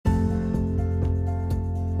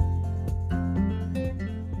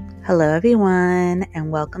Hello, everyone,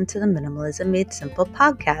 and welcome to the Minimalism Made Simple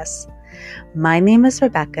podcast. My name is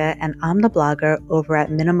Rebecca, and I'm the blogger over at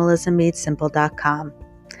minimalismmadesimple.com.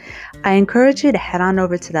 I encourage you to head on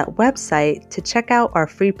over to that website to check out our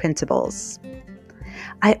free printables.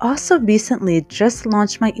 I also recently just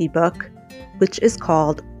launched my ebook, which is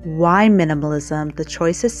called Why Minimalism? The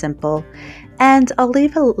Choice is Simple, and I'll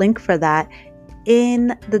leave a link for that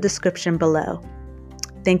in the description below.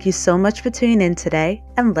 Thank you so much for tuning in today,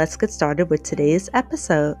 and let's get started with today's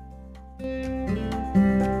episode.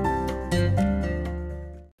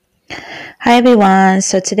 Hi everyone.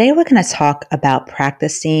 So today we're going to talk about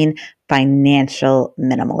practicing financial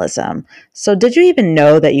minimalism. So did you even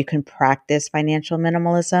know that you can practice financial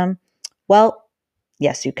minimalism? Well,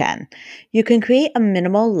 yes, you can. You can create a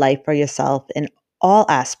minimal life for yourself in all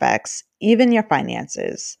aspects, even your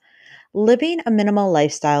finances. Living a minimal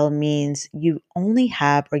lifestyle means you only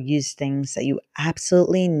have or use things that you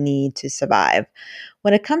absolutely need to survive.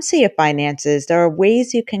 When it comes to your finances, there are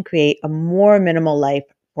ways you can create a more minimal life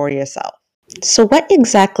for yourself. So, what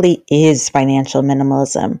exactly is financial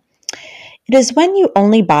minimalism? It is when you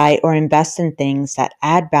only buy or invest in things that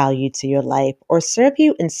add value to your life or serve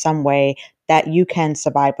you in some way that you can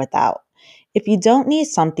survive without. If you don't need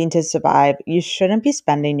something to survive, you shouldn't be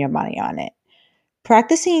spending your money on it.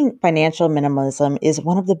 Practicing financial minimalism is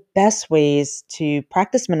one of the best ways to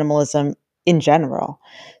practice minimalism in general.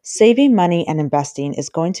 Saving money and investing is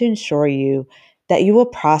going to ensure you that you will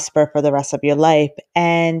prosper for the rest of your life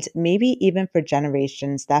and maybe even for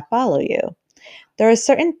generations that follow you. There are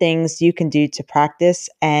certain things you can do to practice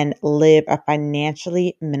and live a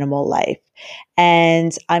financially minimal life.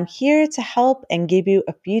 And I'm here to help and give you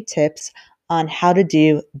a few tips on how to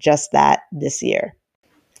do just that this year.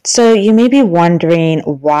 So you may be wondering,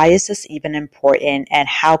 why is this even important and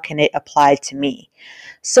how can it apply to me?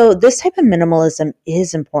 So this type of minimalism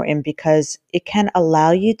is important because it can allow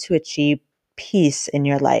you to achieve peace in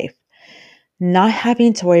your life. Not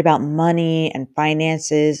having to worry about money and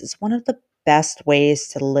finances is one of the best ways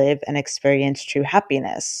to live and experience true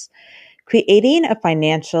happiness. Creating a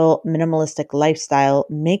financial minimalistic lifestyle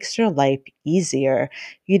makes your life easier.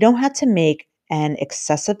 You don't have to make an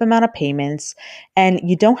excessive amount of payments, and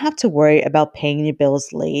you don't have to worry about paying your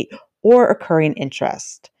bills late or accruing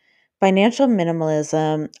interest. Financial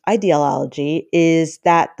minimalism ideology is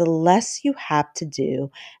that the less you have to do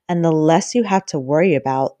and the less you have to worry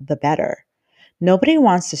about, the better. Nobody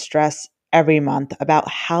wants to stress every month about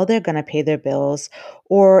how they're going to pay their bills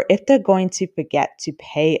or if they're going to forget to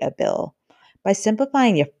pay a bill. By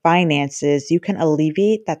simplifying your finances, you can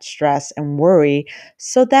alleviate that stress and worry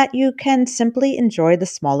so that you can simply enjoy the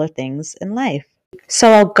smaller things in life.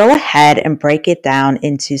 So I'll go ahead and break it down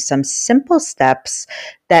into some simple steps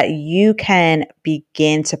that you can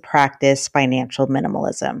begin to practice financial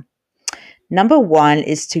minimalism. Number one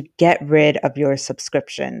is to get rid of your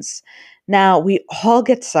subscriptions. Now, we all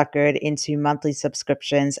get suckered into monthly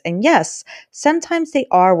subscriptions, and yes, sometimes they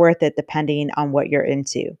are worth it depending on what you're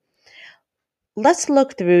into. Let's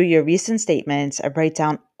look through your recent statements and write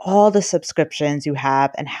down all the subscriptions you have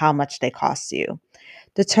and how much they cost you.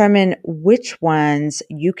 Determine which ones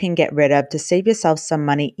you can get rid of to save yourself some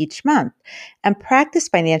money each month and practice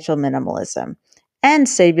financial minimalism and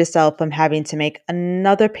save yourself from having to make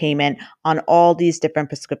another payment on all these different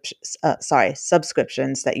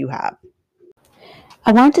subscriptions that you have.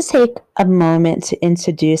 I want to take a moment to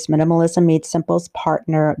introduce Minimalism Made Simple's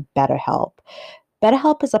partner, BetterHelp.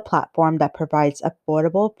 BetterHelp is a platform that provides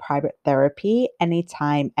affordable private therapy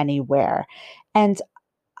anytime, anywhere. And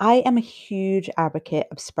I am a huge advocate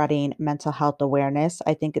of spreading mental health awareness.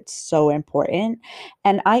 I think it's so important.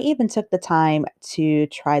 And I even took the time to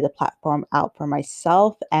try the platform out for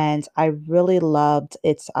myself. And I really loved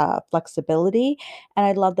its flexibility. And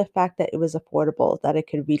I love the fact that it was affordable, that it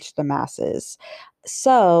could reach the masses.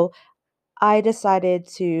 So I decided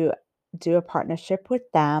to do a partnership with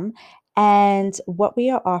them. And what we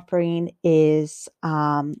are offering is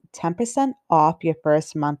 10% off your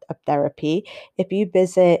first month of therapy if you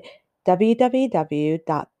visit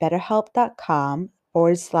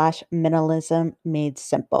www.betterhelp.com/minimalism made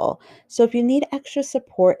simple. So if you need extra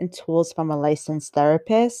support and tools from a licensed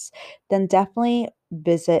therapist, then definitely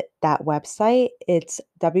visit that website. It's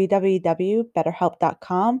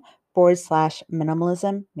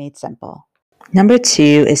www.betterhelp.com/minimalism made simple. Number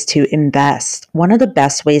two is to invest. One of the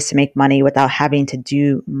best ways to make money without having to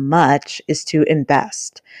do much is to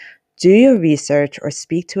invest. Do your research or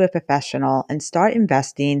speak to a professional and start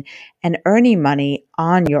investing and earning money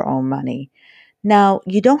on your own money. Now,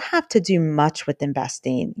 you don't have to do much with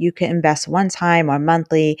investing. You can invest one time or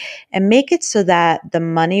monthly and make it so that the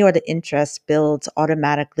money or the interest builds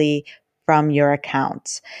automatically from your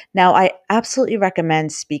accounts. Now, I absolutely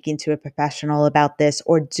recommend speaking to a professional about this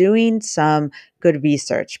or doing some good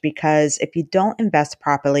research, because if you don't invest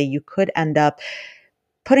properly, you could end up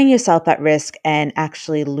putting yourself at risk and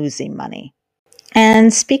actually losing money.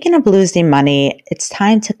 And speaking of losing money, it's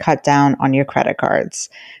time to cut down on your credit cards.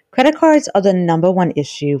 Credit cards are the number one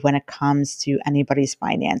issue when it comes to anybody's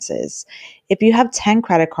finances. If you have 10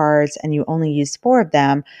 credit cards and you only use 4 of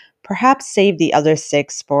them, perhaps save the other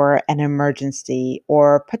 6 for an emergency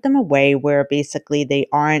or put them away where basically they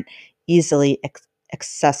aren't easily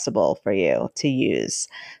accessible for you to use.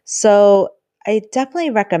 So I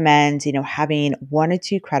definitely recommend, having 1 or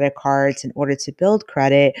 2 credit cards in order to build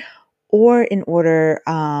credit, or in order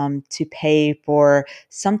to pay for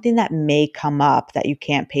something that may come up that you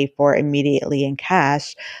can't pay for immediately in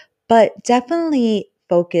cash, but definitely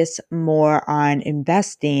focus more on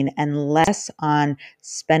investing and less on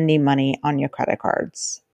spending money on your credit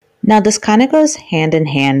cards. Now, this kind of goes hand in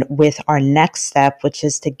hand with our next step, which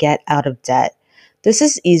is to get out of debt. This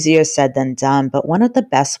is easier said than done, but one of the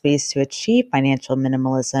best ways to achieve financial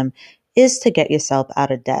minimalism is to get yourself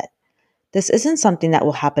out of debt. This isn't something that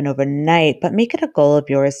will happen overnight, but make it a goal of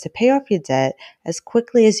yours to pay off your debt as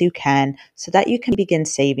quickly as you can so that you can begin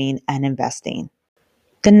saving and investing.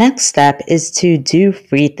 The next step is to do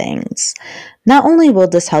free things. Not only will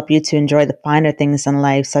this help you to enjoy the finer things in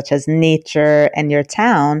life, such as nature and your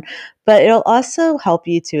town, but it'll also help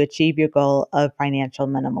you to achieve your goal of financial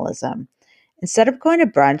minimalism. Instead of going to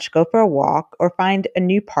brunch, go for a walk or find a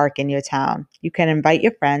new park in your town. You can invite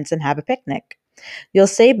your friends and have a picnic. You'll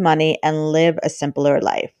save money and live a simpler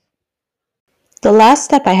life. The last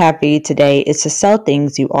step I have for you today is to sell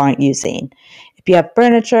things you aren't using. If you have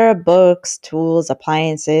furniture, books, tools,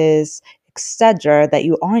 appliances, etc. that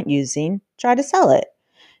you aren't using, try to sell it.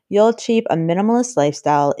 You'll achieve a minimalist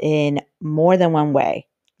lifestyle in more than one way.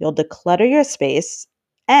 You'll declutter your space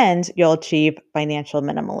and you'll achieve financial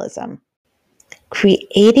minimalism.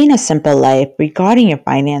 Creating a simple life regarding your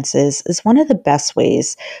finances is one of the best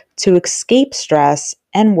ways to escape stress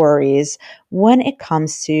and worries when it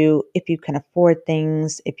comes to if you can afford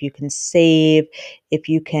things, if you can save, if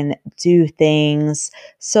you can do things.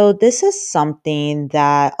 So, this is something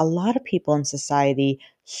that a lot of people in society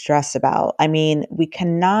stress about. I mean, we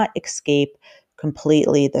cannot escape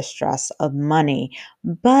completely the stress of money,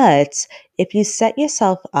 but if you set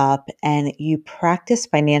yourself up and you practice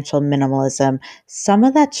financial minimalism, some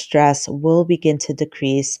of that stress will begin to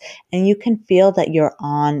decrease, and you can feel that you're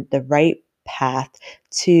on the right path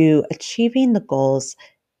to achieving the goals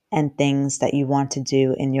and things that you want to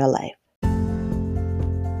do in your life.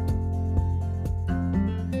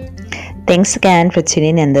 Thanks again for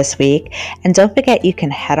tuning in this week. And don't forget, you can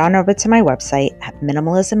head on over to my website at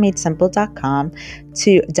minimalismmadesimple.com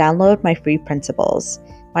to download my free principles.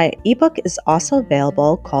 My ebook is also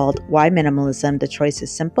available called Why Minimalism? The Choice is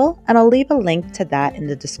Simple, and I'll leave a link to that in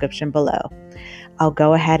the description below. I'll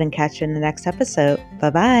go ahead and catch you in the next episode.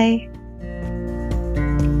 Bye-bye.